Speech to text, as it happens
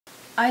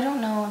I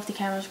don't know if the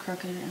camera's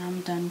crooked and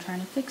I'm done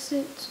trying to fix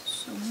it,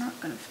 so we're not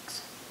gonna fix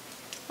it.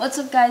 What's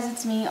up guys,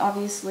 it's me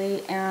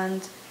obviously,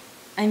 and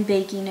I'm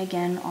baking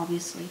again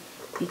obviously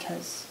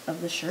because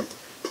of the shirt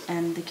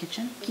and the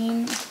kitchen.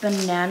 Making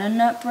banana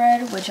nut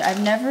bread, which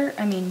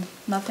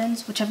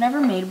muffins, which I've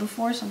never made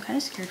before, so I'm kind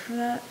of scared for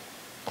that,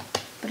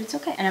 but it's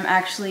okay. And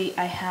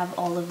I have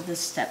all of the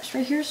steps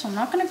right here, so I'm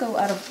not gonna go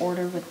out of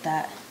order with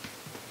that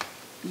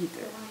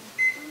either.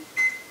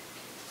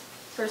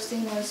 First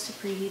thing was to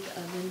preheat the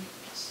oven.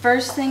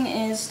 First thing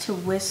is to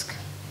whisk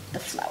the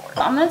flour.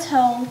 I'm gonna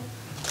tell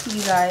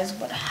you guys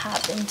what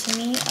happened to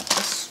me at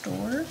the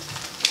store.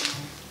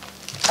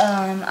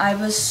 I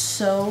was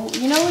so,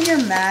 you know when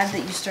you're mad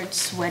that you start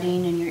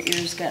sweating and your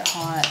ears get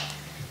hot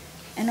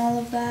and all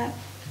of that?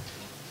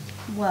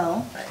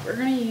 Well, we're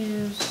gonna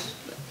use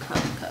the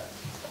coffee cup.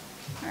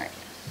 Alright,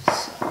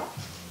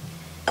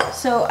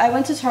 so I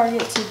went to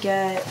Target to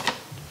get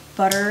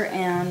butter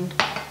and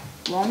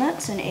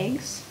walnuts and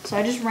eggs. So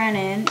I just ran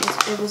in.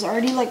 It was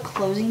already like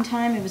closing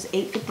time. It was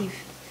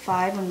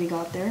 8:55 when we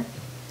got there.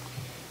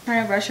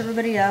 Trying to rush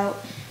everybody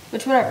out,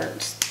 which whatever,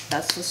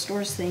 that's the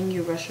store's thing.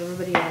 You rush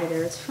everybody out of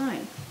there, it's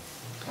fine.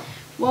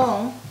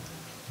 Well,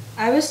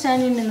 I was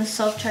standing in the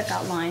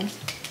self-checkout line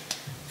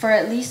for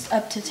at least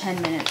up to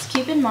 10 minutes.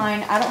 Keep in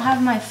mind, I don't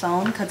have my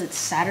phone because it's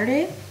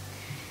Saturday,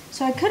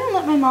 so I couldn't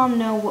let my mom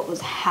know what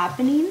was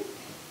happening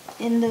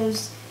in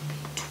those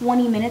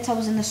 20 minutes I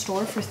was in the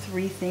store for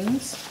 3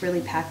 things,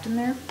 really packed in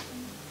there.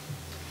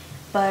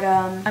 But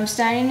I'm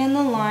standing in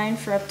the line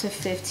for up to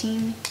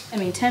 10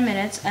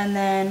 minutes, and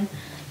then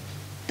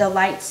the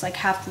lights, like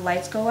half the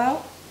lights go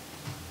out.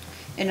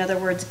 In other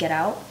words, get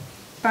out.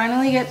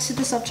 Finally get to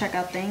the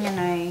self-checkout thing, and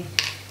I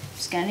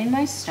scan in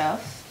my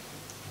stuff.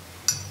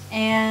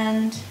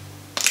 And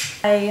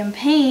I am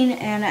paying,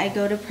 and I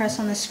go to press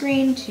on the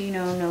screen to, you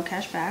know, no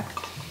cash back.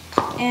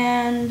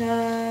 And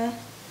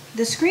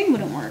the screen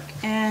wouldn't work.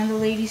 And the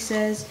lady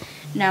says,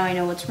 now I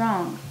know what's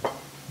wrong.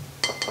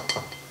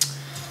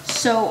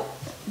 So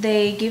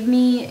they give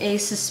me a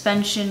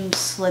suspension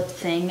slip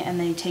thing and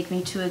they take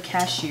me to a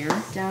cashier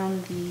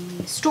down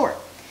the store.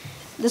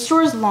 The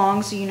store is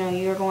long, so you know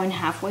you're going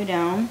halfway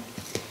down.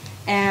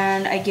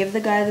 And I give the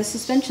guy the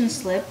suspension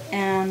slip,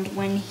 and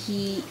when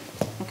he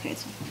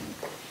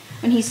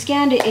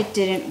scanned it, it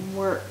didn't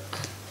work.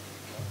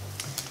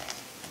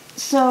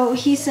 So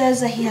he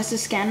says that he has to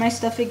scan my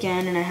stuff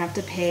again and I have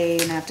to pay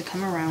and I have to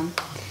come around.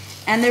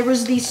 And there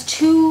was these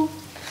 2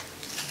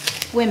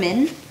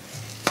 women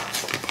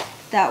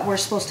that were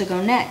supposed to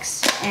go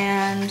next,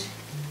 and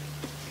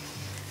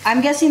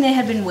I'm guessing they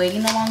had been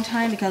waiting a long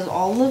time because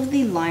all of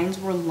the lines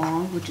were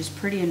long, which is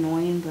pretty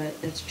annoying, but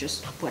it's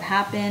just what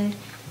happened,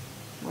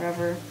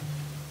 whatever.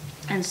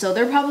 And so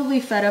they're probably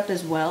fed up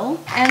as well.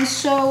 And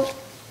so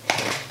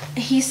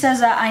he says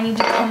that I need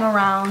to come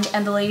around,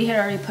 and the lady had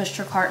already pushed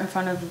her cart in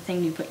front of the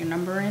thing you put your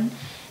number in.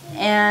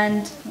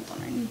 And hold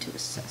on, I need to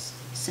assess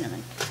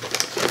cinnamon,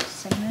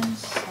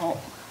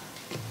 salt.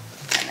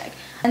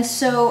 And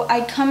so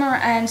I come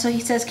around, and so he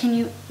says,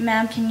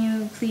 ma'am, can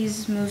you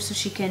please move so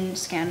she can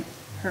scan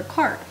her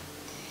card?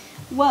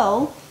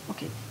 Well,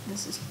 okay,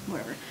 this is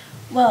whatever.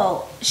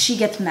 Well, she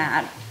gets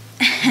mad,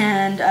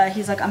 and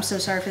he's like, I'm so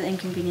sorry for the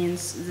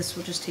inconvenience. This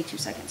will just take 2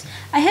 seconds.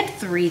 I had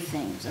 3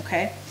 things,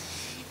 okay?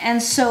 And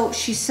so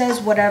she says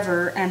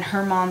whatever, and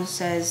her mom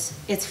says,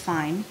 it's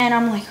fine. And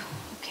I'm like,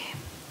 okay.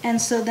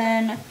 And so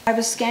then I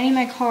was scanning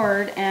my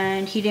card,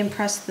 and he didn't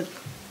press the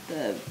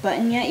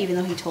button yet, even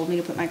though he told me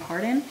to put my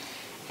card in.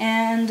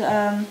 And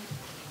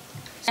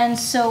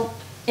so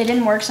it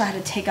didn't work, so I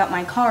had to take out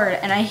my card,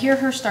 and I hear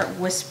her start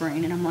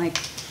whispering, and I'm like,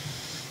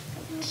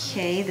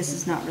 okay, this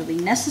is not really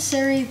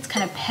necessary. It's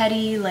kind of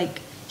petty.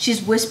 Like,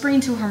 she's whispering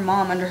to her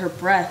mom under her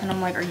breath, and I'm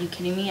like, are you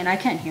kidding me? And I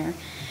can't hear.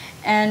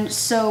 And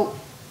so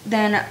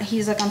then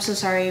he's like, I'm so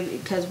sorry,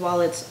 because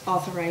while it's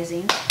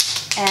authorizing,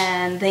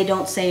 and they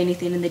don't say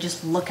anything, and they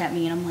just look at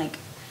me, and I'm like,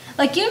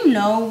 you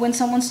know when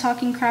someone's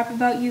talking crap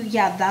about you?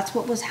 Yeah, that's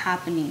what was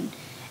happening.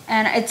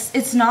 And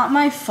it's not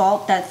my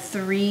fault that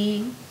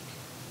 3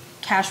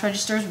 cash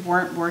registers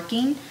weren't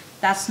working.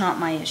 That's not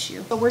my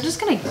issue. But we're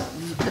just gonna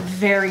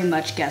very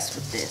much guess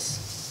with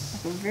this.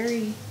 Like a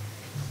very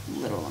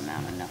little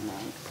amount of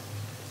nutmeg.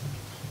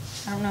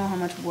 I don't know how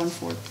much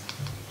 1/4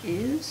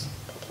 is.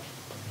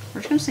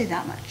 We're just gonna say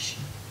that much.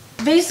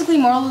 Basically,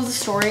 moral of the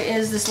story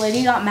is this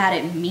lady got mad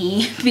at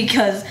me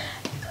because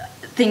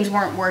things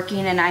weren't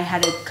working and I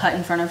had to cut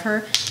in front of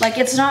her. Like,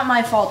 it's not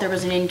my fault there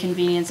was an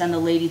inconvenience and the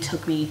lady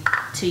took me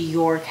to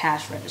your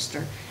cash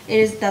register.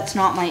 That's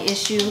not my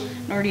issue,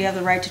 nor do you have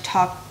the right to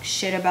talk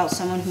shit about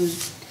someone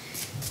who's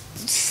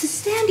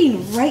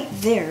standing right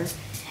there.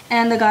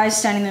 And the guy's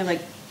standing there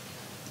like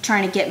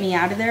trying to get me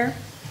out of there.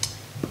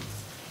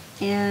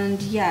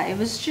 And yeah, it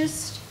was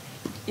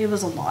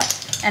a lot.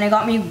 And it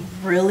got me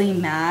really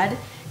mad.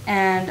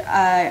 And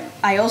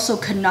I also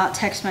could not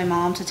text my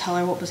mom to tell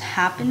her what was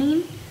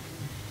happening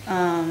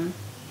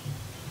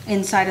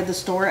inside of the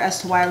store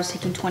as to why I was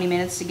taking 20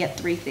 minutes to get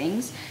 3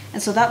 things.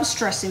 And so that was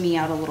stressing me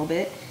out a little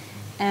bit.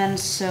 And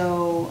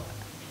so,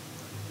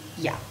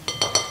 yeah.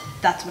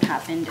 that's what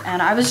happened.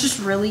 And I was just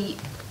really,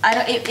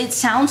 it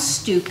sounds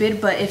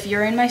stupid, but if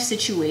you're in my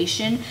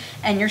situation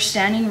and you're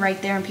standing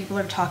right there and people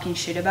are talking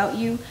shit about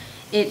you,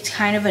 it's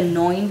kind of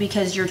annoying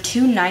because you're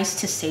too nice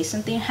to say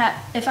something.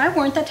 If I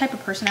weren't that type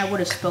of person, I would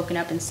have spoken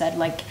up and said,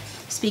 like,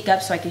 speak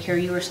up so I could hear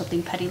you or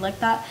something petty like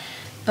that.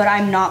 But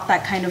I'm not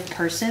that kind of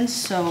person,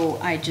 so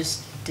I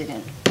just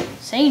didn't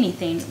say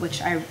anything,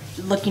 which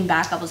looking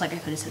back, I was like, I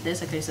could have said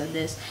this, I could have said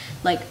this.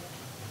 Like,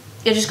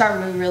 it just got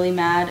really, really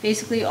mad.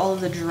 Basically, all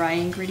of the dry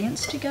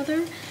ingredients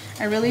together.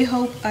 I really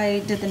hope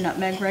I did the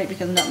nutmeg right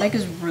because nutmeg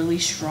is really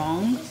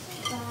strong.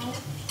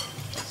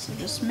 So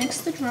just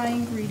mix the dry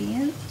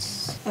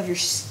ingredients of your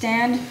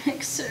stand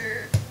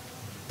mixer.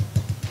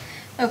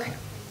 Okay,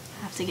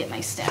 I have to get my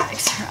stand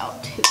mixer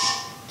out too.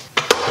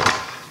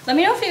 Let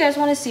me know if you guys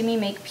want to see me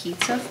make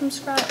pizza from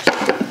scratch.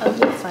 That'll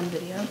be a fun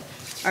video.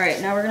 All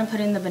right, now we're gonna put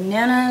in the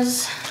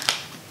bananas.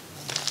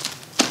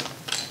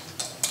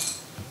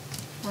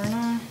 We're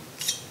gonna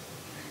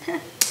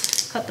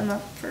cut them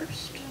up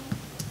first.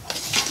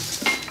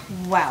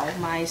 Wow,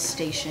 my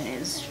station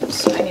is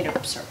just, I need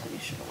to start putting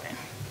shit away.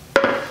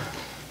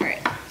 All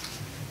right.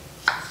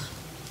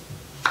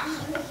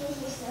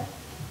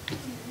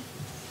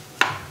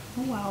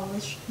 Oh wow,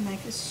 this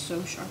knife is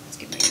so sharp. Let's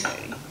get my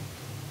ready.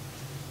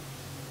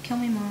 Kill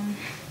me, Mom.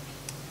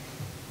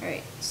 All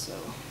right, so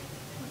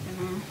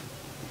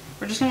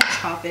we're just gonna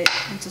chop it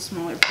into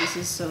smaller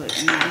pieces so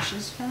it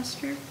mashes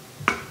faster.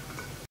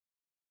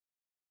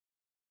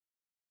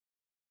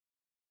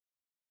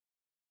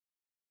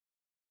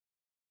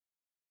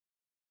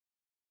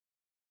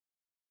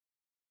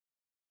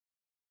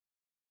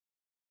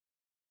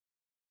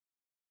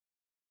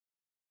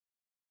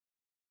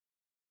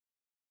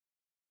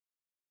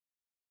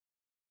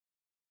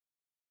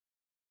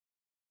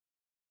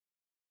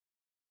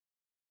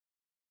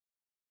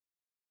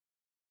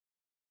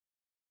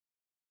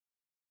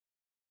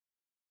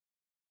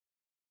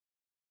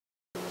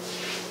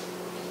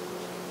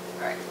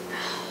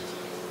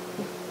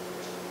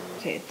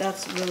 Okay,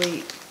 that's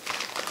really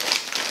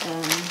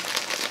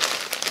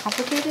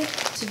complicated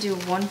to do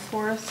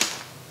 1/4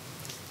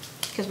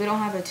 because we don't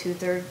have a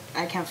 2/3.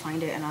 I can't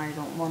find it and I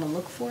don't want to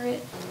look for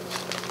it.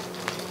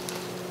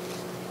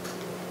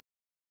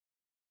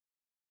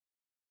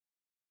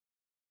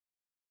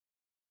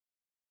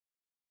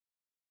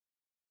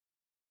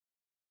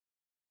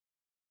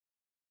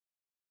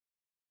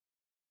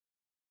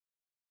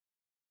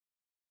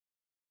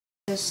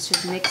 Just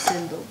to mix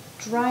in the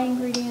dry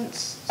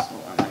ingredients, so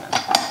I'm gonna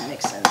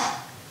mix in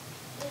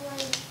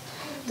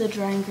the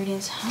dry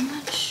ingredients. How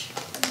much?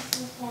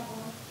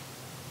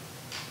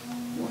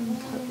 1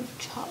 cup of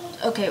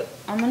chopped. Okay,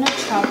 I'm gonna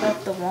chop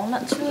up the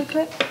walnuts really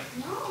quick.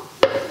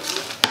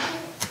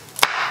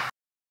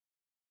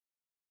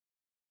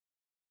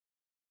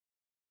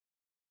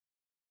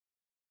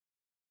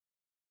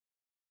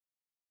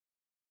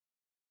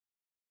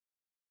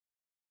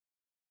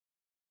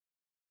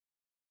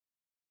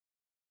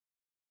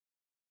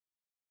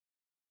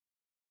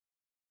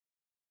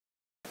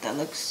 That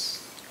looks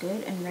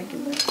good and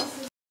regular.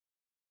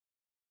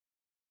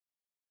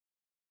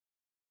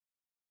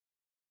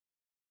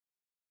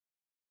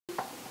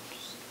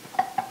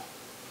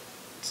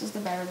 This is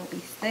the batter will be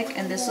thick,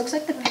 and this looks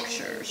like the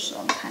picture, so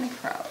I'm kind of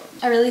proud.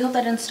 I really hope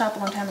that didn't stop a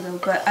long time ago,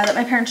 but I let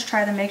my parents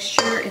try the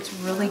mixture. It's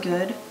really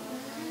good,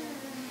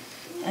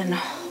 and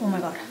oh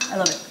my god, I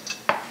love it.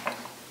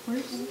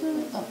 Where's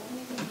the? Oh.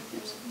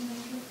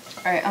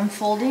 All right, I'm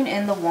folding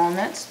in the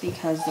walnuts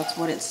because that's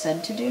what it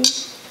said to do,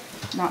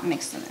 not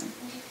mix them in.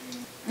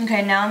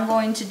 Okay, now I'm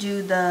going to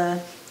do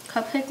the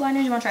cupcake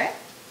liners. You want to try it?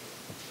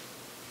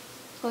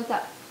 Go like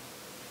that.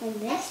 Like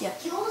this? Yeah.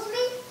 Excuse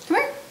me? Come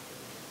here.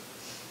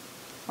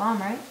 Bomb,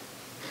 right?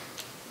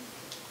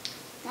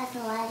 That's a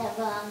lot of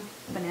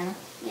banana.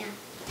 Yeah.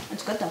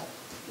 It's good though.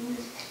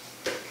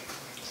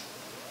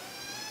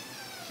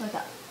 Like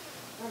that.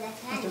 Oh,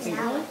 that's That's your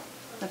kind favorite.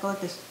 of Like go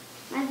like this.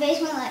 My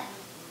face went like.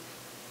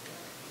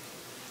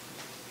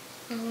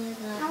 Oh my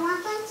god. I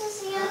want them to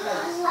see us.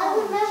 I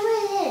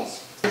remember this.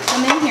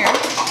 Come in here.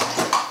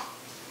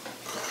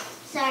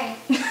 Sorry.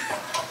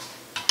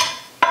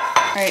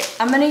 Alright,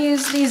 I'm gonna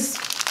use these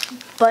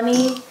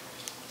bunny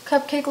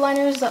cupcake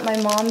liners that my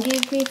mom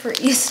gave me for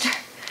Easter.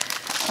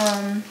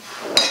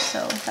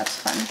 So that's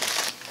fun.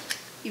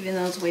 Even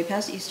though it's way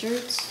past Easter,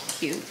 it's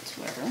cute, it's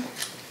whatever. I'm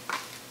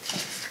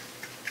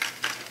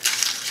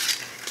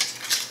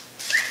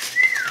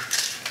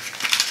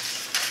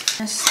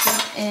gonna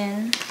scoop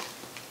in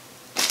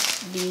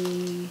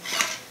the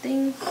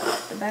thing,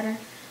 the batter,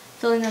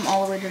 filling them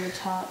all the way to the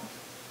top.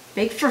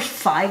 Bake for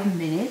 5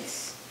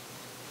 minutes?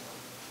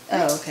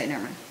 Oh, okay,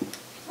 never mind.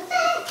 What the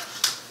heck?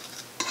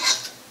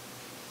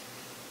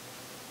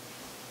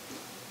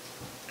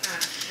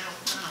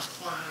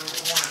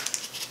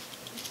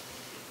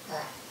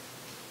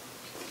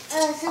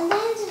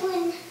 Sometimes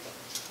when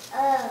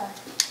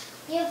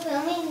you're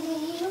filming, do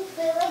you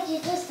feel like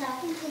you're just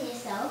talking to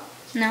yourself?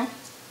 No,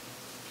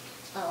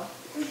 Oh.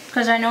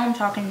 because I know I'm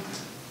talking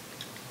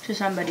to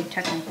somebody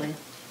technically.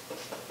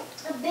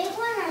 A big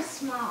one or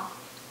small?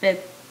 Big.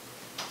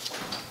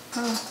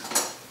 Oh.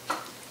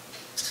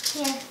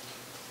 Here.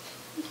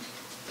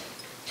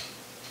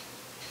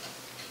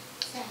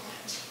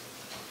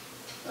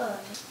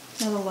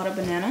 There's a lot of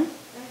banana.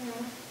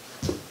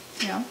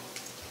 Yeah.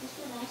 That's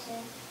what I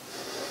said.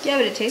 Yeah,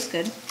 but it tastes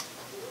good.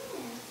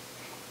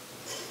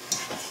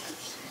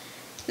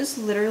 This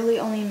literally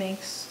only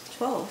makes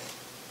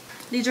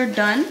 12. These are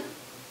done.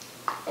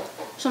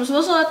 So I'm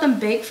supposed to let them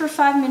bake for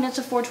 5 minutes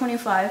at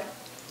 425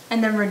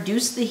 and then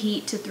reduce the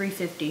heat to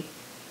 350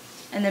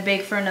 and then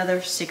bake for another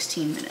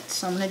 16 minutes.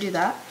 So I'm gonna do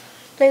that.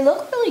 They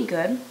look really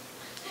good.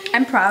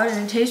 I'm proud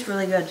and it tastes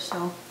really good.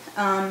 So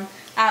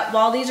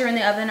while these are in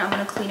the oven, I'm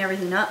gonna clean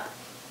everything up.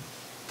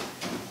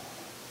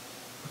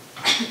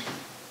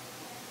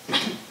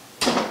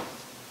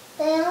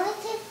 They only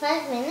take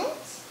 5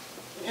 minutes?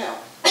 No,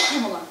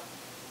 hold on.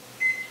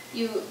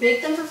 You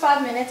bake them for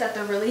 5 minutes at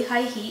the really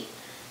high heat,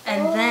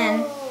 and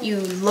then you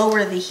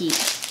lower the heat.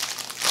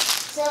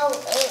 So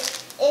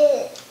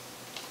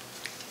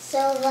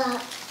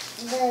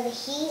the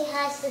heat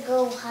has to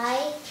go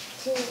high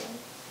to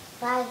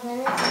 5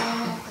 minutes, and then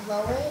you have to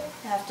lower it.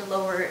 You have to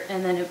lower it,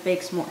 and then it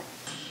bakes more.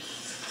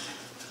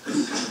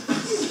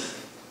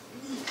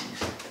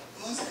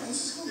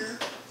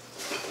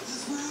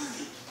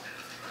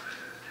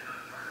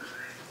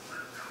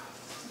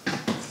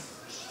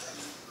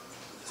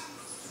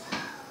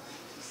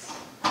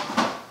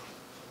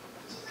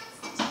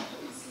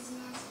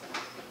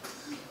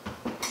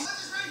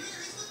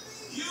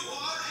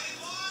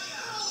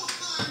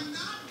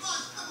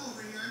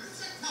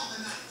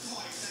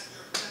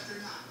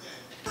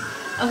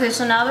 Okay,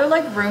 so now they're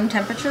like room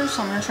temperature,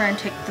 so I'm gonna try and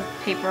take the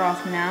paper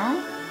off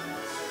now.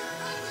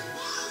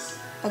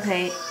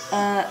 Okay,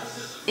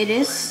 it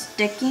is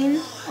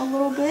sticking a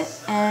little bit,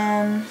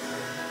 and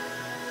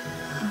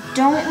I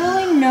don't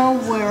really know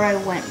where I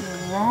went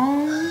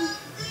wrong.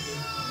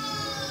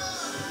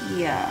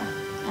 Yeah,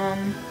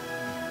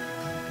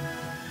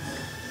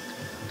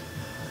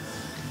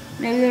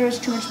 maybe there was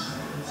too much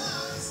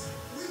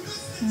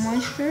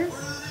moisture.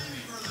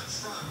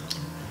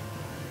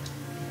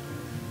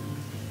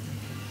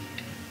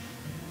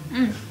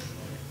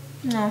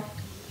 No,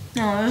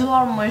 there's a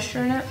lot of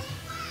moisture in it.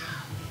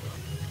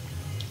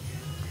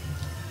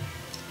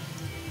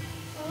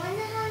 I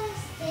wonder how it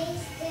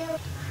stays still.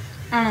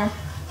 I don't know.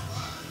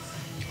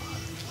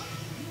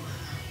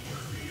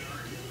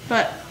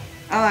 But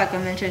I like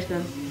them, they taste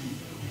good.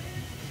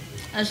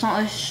 It's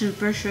not like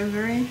super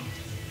sugary,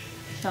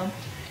 so.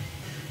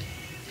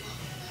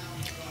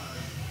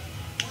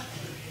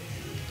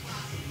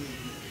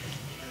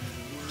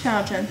 10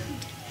 out of 10.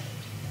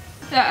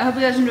 Yeah, I hope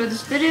you guys enjoyed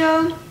this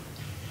video.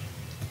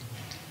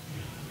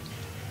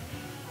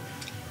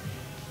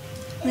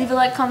 Leave a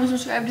like, comment,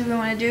 subscribe if you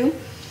want to do.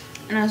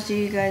 And I'll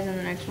see you guys in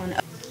the next one.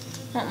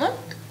 Want one?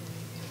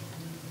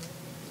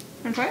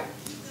 Want to try it?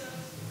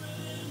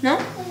 No?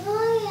 We've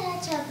only had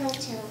chocolate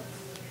too.